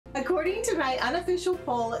According to my unofficial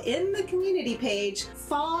poll in the community page,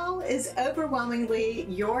 fall is overwhelmingly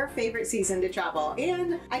your favorite season to travel,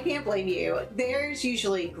 and I can't blame you. There's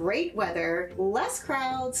usually great weather, less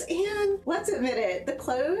crowds, and let's admit it, the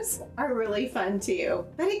clothes are really fun too.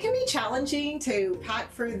 But it can be challenging to pack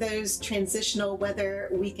for those transitional weather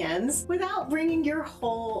weekends without bringing your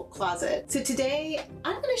whole closet. So today,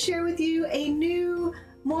 I'm going to share with you a new,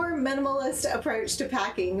 more minimalist approach to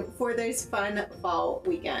packing for those fun fall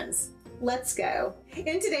weekends. Let's go.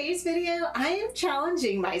 In today's video, I am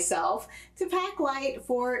challenging myself to pack light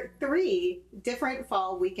for 3 different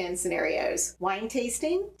fall weekend scenarios: wine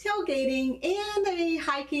tasting, tailgating, and a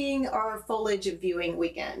hiking or foliage viewing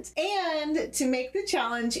weekend. And to make the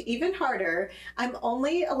challenge even harder, I'm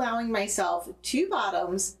only allowing myself 2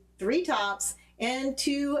 bottoms, 3 tops, and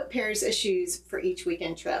 2 pairs of shoes for each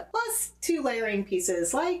weekend trip, plus 2 layering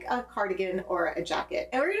pieces like a cardigan or a jacket.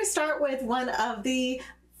 And we're gonna start with one of the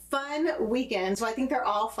fun weekends. Well, I think they're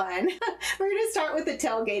all fun. We're gonna start with the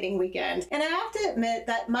tailgating weekend. And I have to admit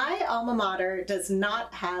that my alma mater does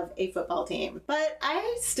not have a football team, but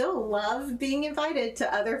I still love being invited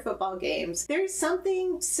to other football games. There's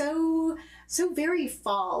something so very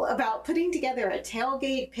fall about putting together a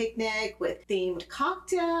tailgate picnic with themed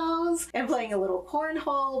cocktails and playing a little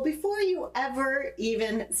cornhole before you ever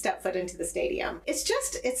even step foot into the stadium. It's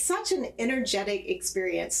such an energetic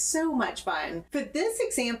experience, so much fun. For this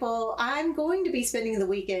example, I'm going to be spending the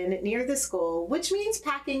weekend near the school, which means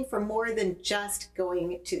packing for more than just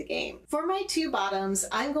going to the game. For my 2 bottoms,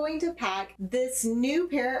 I'm going to pack this new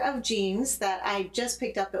pair of jeans that I just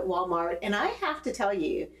picked up at Walmart, and I have to tell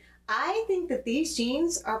you, I think that these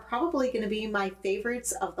jeans are probably going to be my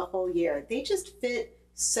favorites of the whole year. They just fit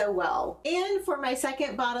so well. And for my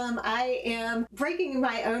second bottom, I am breaking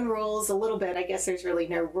my own rules a little bit. I guess there's really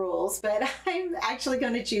no rules, but I'm actually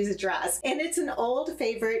going to choose a dress. And it's an old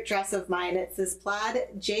favorite dress of mine. It's this plaid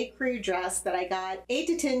J. Crew dress that I got 8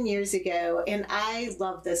 to 10 years ago. And I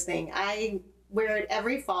love this thing. I wear it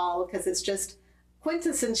every fall because it's just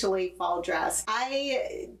quintessentially fall dress.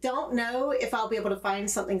 I don't know if I'll be able to find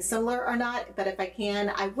something similar or not, but if I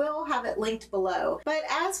can, I will have it linked below. But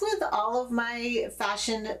as with all of my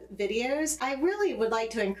fashion videos, I really would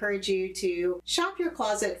like to encourage you to shop your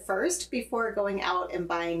closet first before going out and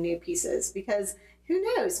buying new pieces, because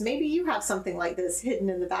who knows, maybe you have something like this hidden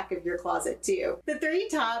in the back of your closet too. The 3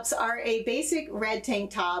 tops are a basic red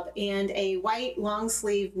tank top and a white long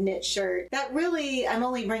sleeve knit shirt that really, I'm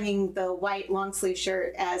only bringing the white long sleeve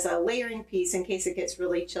shirt as a layering piece in case it gets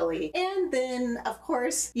really chilly. And then of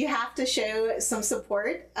course you have to show some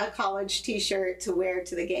support, a college t-shirt to wear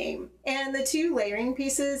to the game. And the 2 layering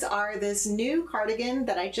pieces are this new cardigan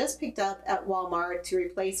that I just picked up at Walmart to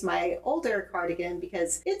replace my older cardigan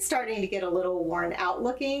because it's starting to get a little worn out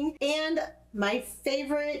looking, and my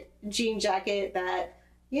favorite jean jacket that,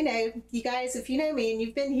 you know, you guys, if you know me and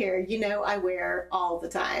you've been here, you know I wear all the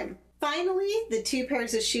time. Finally, the 2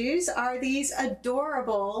 pairs of shoes are these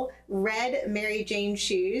adorable red Mary Jane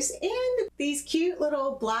shoes and these cute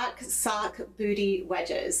little black sock booty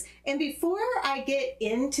wedges. And before I get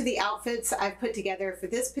into the outfits I've put together for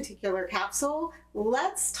this particular capsule,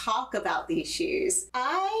 let's talk about these shoes.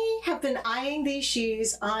 I have been eyeing these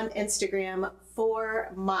shoes on Instagram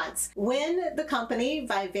for months when the company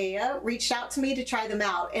Vivea reached out to me to try them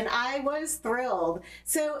out, and I was thrilled.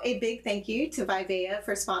 So a big thank you to Vivea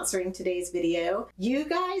for sponsoring today's video. You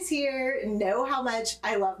guys here know how much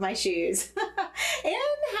I love my shoes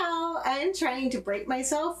and how I'm trying to break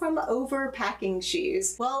myself from overpacking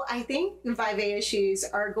shoes. Well, I think Vivea shoes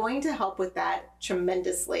are going to help with that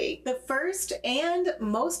tremendously. The first and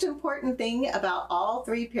most important thing about all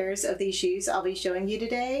 3 pairs of these shoes I'll be showing you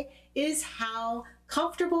today is how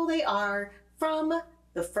comfortable they are from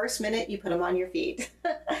the first minute you put them on your feet.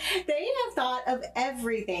 They have thought of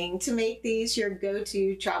everything to make these your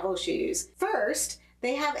go-to travel shoes. First,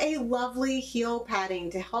 they have a lovely heel padding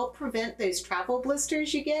to help prevent those travel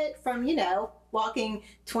blisters you get from, you know, walking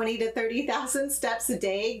 20 to 30,000 steps a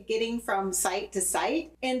day, getting from site to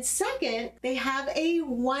site. And second, they have a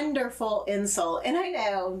wonderful insole. And I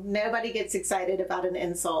know nobody gets excited about an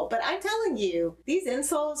insole, but I'm telling you, these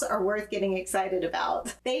insoles are worth getting excited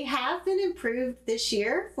about. They have been improved this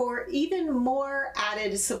year for even more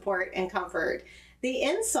added support and comfort. The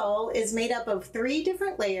insole is made up of 3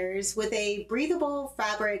 different layers with a breathable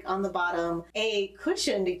fabric on the bottom, a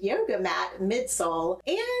cushioned yoga mat midsole,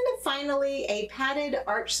 and finally a padded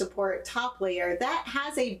arch support top layer that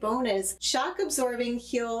has a bonus shock-absorbing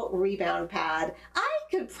heel rebound pad. I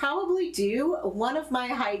could probably do one of my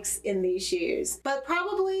hikes in these shoes, but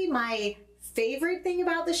probably my favorite thing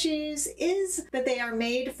about the shoes is that they are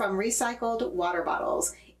made from recycled water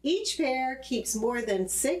bottles. Each pair keeps more than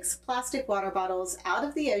 6 plastic water bottles out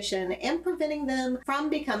of the ocean and preventing them from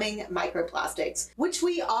becoming microplastics, which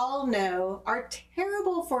we all know are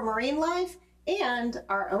terrible for marine life and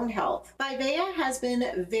our own health. Vivea has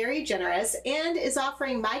been very generous and is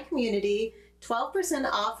offering my community 12%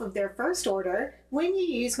 off of their first order when you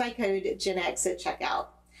use my code GenX at checkout.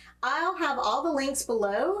 I'll have all the links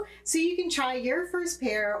below so you can try your first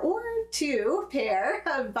pair or 2 pair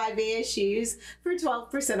of Vivea shoes for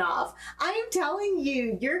 12% off. I am telling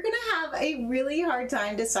you, you're gonna have a really hard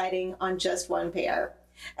time deciding on just one pair.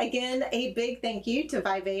 Again, a big thank you to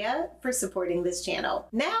Vivea for supporting this channel.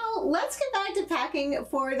 Now, let's get back to packing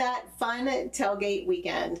for that fun tailgate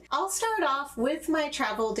weekend. I'll start off with my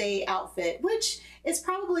travel day outfit, which is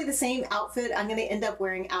probably the same outfit I'm gonna end up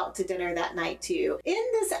wearing out to dinner that night too. In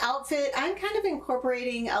this outfit, I'm kind of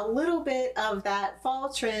incorporating a little bit of that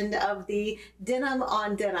fall trend of the denim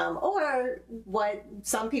on denim, or what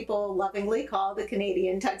some people lovingly call the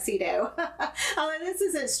Canadian tuxedo. This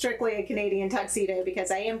isn't strictly a Canadian tuxedo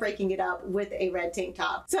because I am breaking it up with a red tank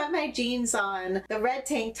top. So I have my jeans on, the red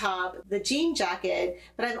tank top, the jean jacket,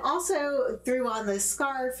 but I've also threw on the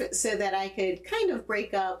scarf so that I could kind of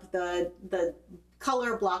break up the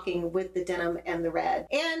color blocking with the denim and the red.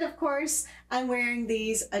 And of course, I'm wearing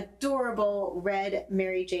these adorable red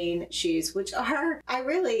Mary Jane shoes, which are, I'm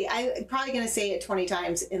probably gonna say it 20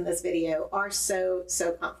 times in this video, are so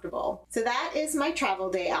comfortable. So that is my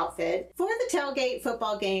travel day outfit. For the tailgate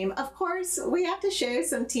football game, of course, we have to show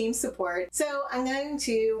some team support. So I'm going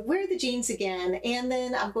to wear the jeans again, and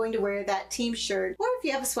then I'm going to wear that team shirt, or if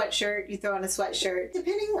you have a sweatshirt, you throw on a sweatshirt.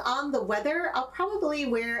 Depending on the weather, I'll probably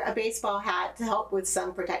wear a baseball hat to help with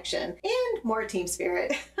some protection and more team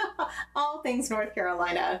spirit. All things North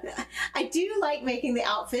Carolina. I do like making the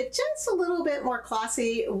outfit just a little bit more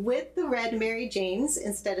classy with the red Mary Janes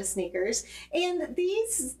instead of sneakers. And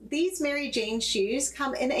these Mary Jane shoes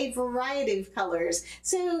come in a variety of colors,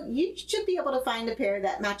 so you should be able to find a pair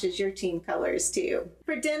that matches your team colors too.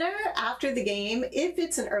 For dinner after the game, if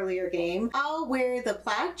it's an earlier game, I'll wear the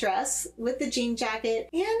plaid dress with the jean jacket,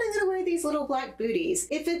 and I'm gonna wear these little black booties.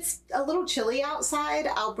 If it's a little chilly outside,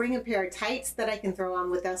 I'll bring a pair of tights that I can throw on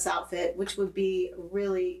with this outfit, which would be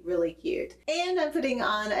really cute. And I'm putting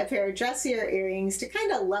on a pair of dressier earrings to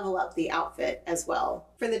kind of level up the outfit as well.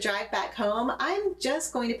 For the drive back home, I'm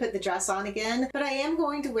just going to put the dress on again, but I am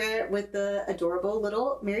going to wear it with the adorable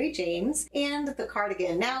little Mary Janes and the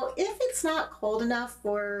cardigan. Now, if it's not cold enough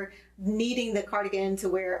for needing the cardigan to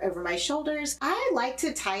wear over my shoulders, I like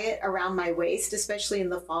to tie it around my waist, especially in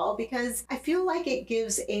the fall, because I feel like it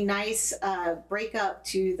gives a nice break up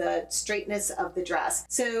to the straightness of the dress.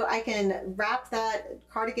 So I can wrap that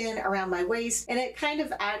cardigan around my waist, and it kind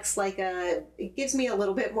of acts like it gives me a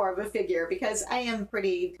little bit more of a figure because I am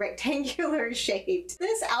pretty rectangular shaped.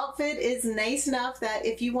 This outfit is nice enough that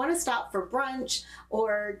if you want to stop for brunch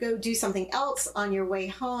or go do something else on your way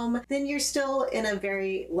home, then you're still in a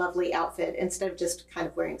very lovely outfit instead of just kind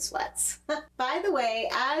of wearing sweats. By the way,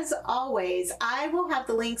 as always, I will have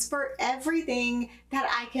the links for everything that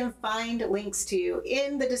I can find links to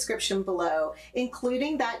in the description below,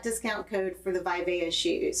 including that discount code for the Vivea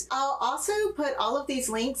shoes. I'll also put all of these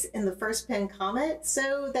links in the first pinned comment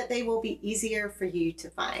so that they will be easier for you to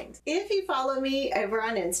find. If you follow me over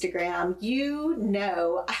on Instagram, you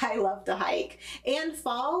know I love to hike, and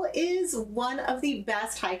fall is one of the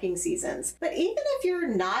best hiking seasons. But even if you're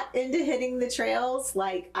not into hitting the trails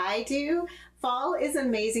like I do, fall is an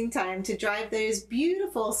amazing time to drive those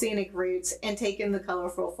beautiful scenic routes and take in the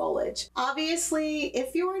colorful foliage. Obviously,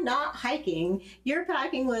 if you're not hiking, your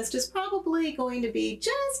packing list is probably going to be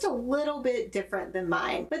just a little bit different than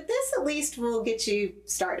mine, but this at least will get you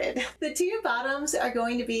started. The 2 bottoms are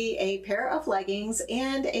going to be a pair of leggings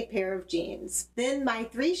and a pair of jeans. Then my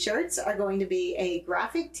 3 shirts are going to be a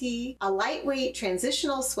graphic tee, a lightweight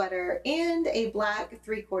transitional sweater, and a black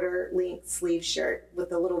 3/4 length sleeve shirt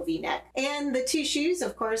with a little V-neck. And the 2 shoes,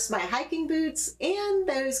 of course, my hiking boots and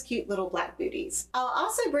those cute little black booties. I'll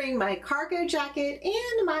also bring my cargo jacket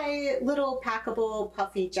and my little packable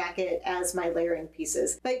puffy jacket as my layering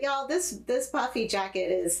pieces. But y'all, this puffy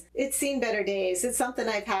jacket it's seen better days. It's something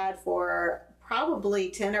I've had for probably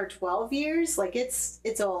 10 or 12 years. Like it's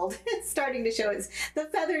old. It's starting to show the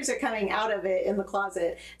feathers are coming out of it in the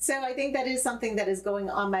closet. So I think that is something that is going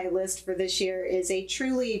on my list for this year, is a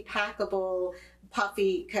truly packable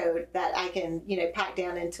puffy coat that I can, pack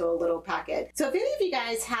down into a little packet. So if any of you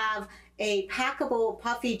guys have a packable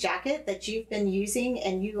puffy jacket that you've been using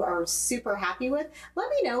and you are super happy with, let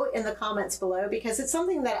me know in the comments below, because it's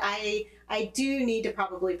something that I do need to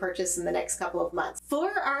probably purchase in the next couple of months.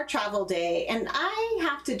 For our travel day, and I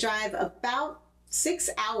have to drive about 6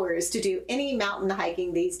 hours to do any mountain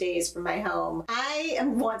hiking these days from my home. I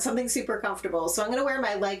want something super comfortable, so I'm going to wear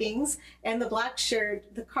my leggings and the black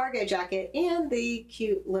shirt, the cargo jacket, and the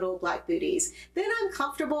cute little black booties. Then I'm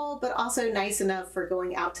comfortable, but also nice enough for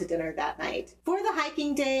going out to dinner that night. For the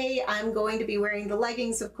hiking day, I'm going to be wearing the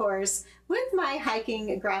leggings, of course, with my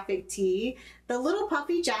hiking graphic tee, the little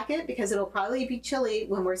puffy jacket because it'll probably be chilly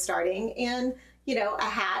when we're starting, and a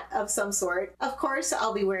hat of some sort. Of course,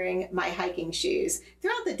 I'll be wearing my hiking shoes.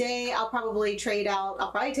 Throughout the day, I'll probably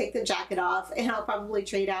take the jacket off, and I'll probably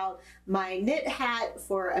trade out my knit hat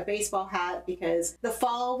for a baseball hat because the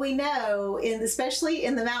fall, we know, especially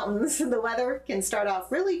in the mountains, the weather can start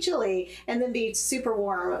off really chilly and then be super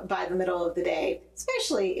warm by the middle of the day,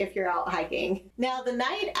 especially if you're out hiking. Now, the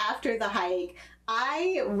night after the hike,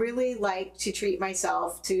 I really like to treat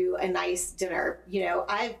myself to a nice dinner.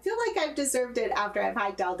 I feel like I've deserved it after I've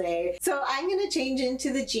hiked all day. So I'm going to change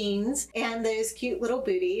into the jeans and those cute little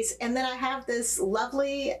booties. And then I have this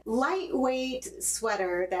lovely lightweight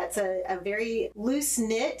sweater that's a very loose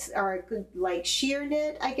knit, or a good like sheer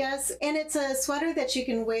knit, I guess. And it's a sweater that you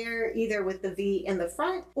can wear either with the V in the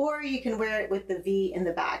front or you can wear it with the V in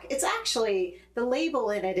the back. It's actually, the label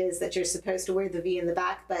in it is that you're supposed to wear the V in the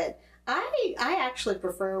back, but I actually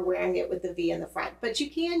prefer wearing it with the V in the front, but you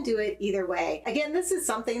can do it either way. Again, this is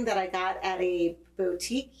something that I got at a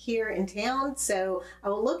boutique here in town, so I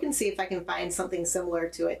will look and see if I can find something similar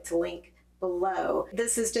to it to link below.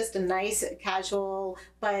 This is just a nice casual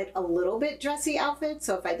but a little bit dressy outfit,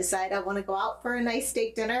 so if I decide I want to go out for a nice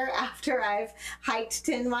steak dinner after I've hiked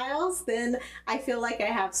 10 miles, then I feel like I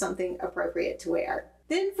have something appropriate to wear.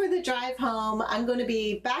 Then for the drive home, I'm going to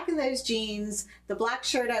be back in those jeans, the black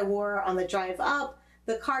shirt I wore on the drive up,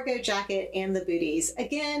 the cargo jacket, and the booties.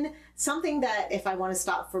 Again, something that if I want to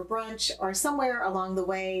stop for brunch or somewhere along the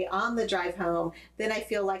way on the drive home, then I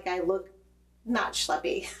feel like I look not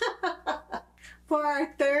schleppy. For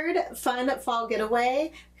our third fun fall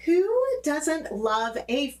getaway, who doesn't love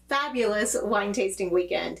a fabulous wine tasting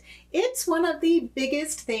weekend? It's one of the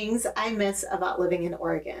biggest things I miss about living in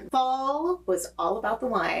Oregon. Fall was all about the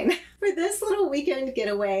wine. For this little weekend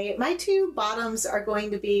getaway, my two bottoms are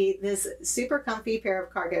going to be this super comfy pair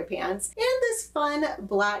of cargo pants and this fun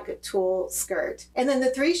black tulle skirt. And then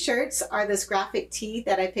the three shirts are this graphic tee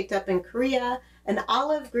that I picked up in Korea, an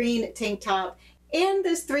olive green tank top, and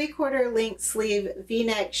this 3/4 length sleeve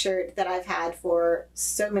V-neck shirt that I've had for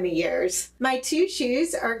so many years. My two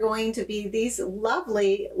shoes are going to be these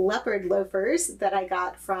lovely leopard loafers that I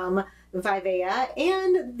got from Vivea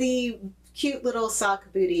and the cute little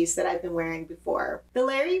sock booties that I've been wearing before. The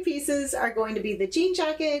layering pieces are going to be the jean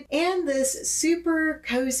jacket and this super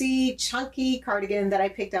cozy, chunky cardigan that I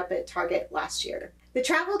picked up at Target last year. The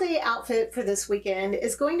travel day outfit for this weekend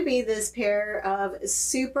is going to be this pair of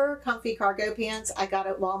super comfy cargo pants I got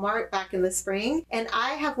at Walmart back in the spring, and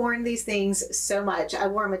I have worn these things so much. I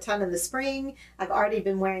wore them a ton in the spring. I've already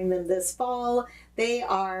been wearing them this fall.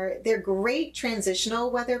 They're great transitional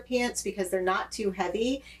weather pants because they're not too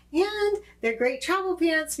heavy, and they're great travel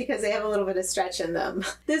pants because they have a little bit of stretch in them.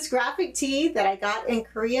 This graphic tee that I got in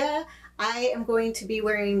Korea, I am going to be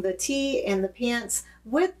wearing the tee and the pants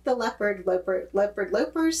with the leopard loafers. Leopard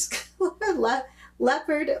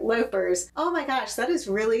loafers. Oh my gosh, that is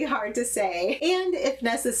really hard to say. And if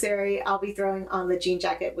necessary, I'll be throwing on the jean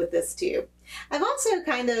jacket with this too. I've also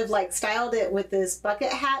kind of like styled it with this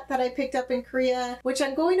bucket hat that I picked up in Korea, which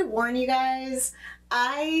I'm going to warn you guys,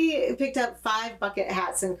 I picked up 5 bucket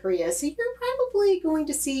hats in Korea, so you're probably going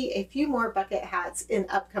to see a few more bucket hats in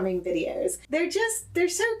upcoming videos. They're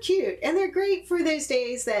so cute, and they're great for those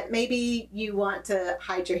days that maybe you want to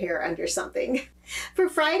hide your hair under something. For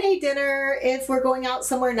Friday dinner, if we're going out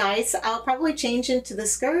somewhere nice, I'll probably change into the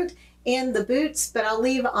skirt and the boots, but I'll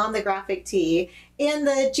leave on the graphic tee. And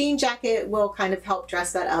the jean jacket will kind of help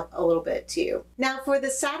dress that up a little bit too. Now for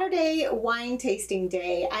the Saturday wine tasting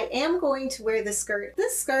day, I am going to wear the skirt.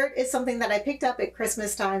 This skirt is something that I picked up at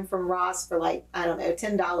Christmas time from Ross for like, I don't know,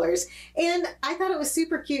 $10. And I thought it was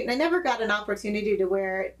super cute, and I never got an opportunity to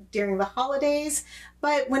wear it during the holidays.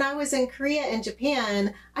 But when I was in Korea and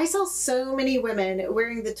Japan, I saw so many women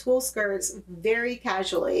wearing the tulle skirts very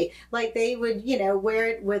casually. Like they would, wear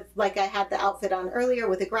it with, like I had the outfit on earlier,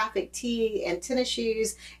 with a graphic tee and tennis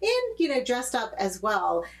shoes and, dressed up as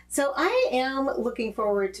well. So I am looking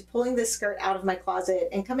forward to pulling this skirt out of my closet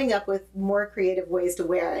and coming up with more creative ways to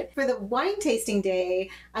wear it. For the wine tasting day,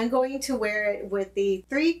 I'm going to wear it with the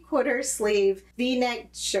 3/4 sleeve V-neck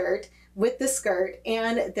shirt, with the skirt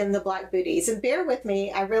and then the black booties. And bear with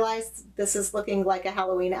me, I realize this is looking like a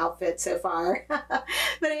Halloween outfit so far, but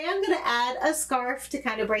I am going to add a scarf to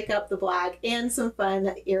kind of break up the black and some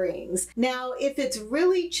fun earrings. Now, if it's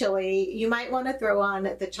really chilly, you might want to throw on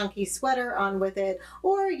the chunky sweater on with it,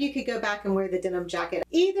 or you could go back and wear the denim jacket.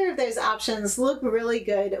 Either of those options look really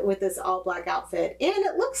good with this all black outfit. And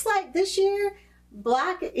it looks like this year,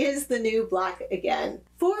 black is the new black again.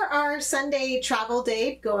 For our Sunday travel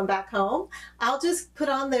day going back home, I'll just put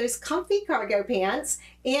on those comfy cargo pants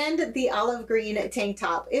and the olive green tank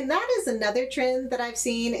top. And that is another trend that I've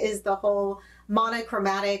seen, is the whole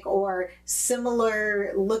monochromatic or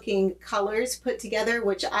similar looking colors put together,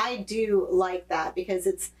 which I do like that because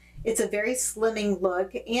it's a very slimming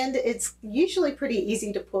look and it's usually pretty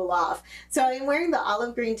easy to pull off. So I'm wearing the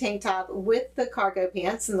olive green tank top with the cargo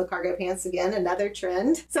pants, and the cargo pants, again, another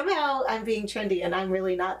trend. Somehow I'm being trendy and I'm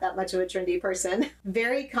really not that much of a trendy person.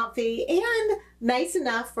 Very comfy and nice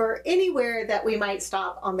enough for anywhere that we might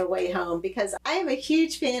stop on the way home, because I am a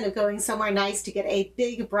huge fan of going somewhere nice to get a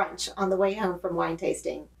big brunch on the way home from wine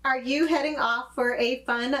tasting. Are you heading off for a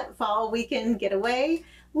fun fall weekend getaway?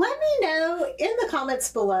 Let me know in the comments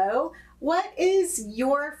below, what is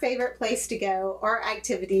your favorite place to go or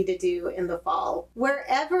activity to do in the fall?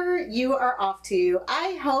 Wherever you are off to,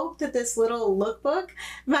 I hope that this little lookbook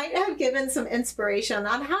might have given some inspiration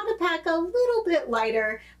on how to pack a little bit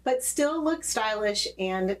lighter, but still look stylish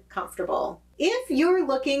and comfortable. If you're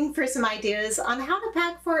looking for some ideas on how to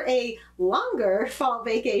pack for a longer fall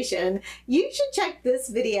vacation, you should check this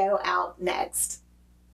video out next.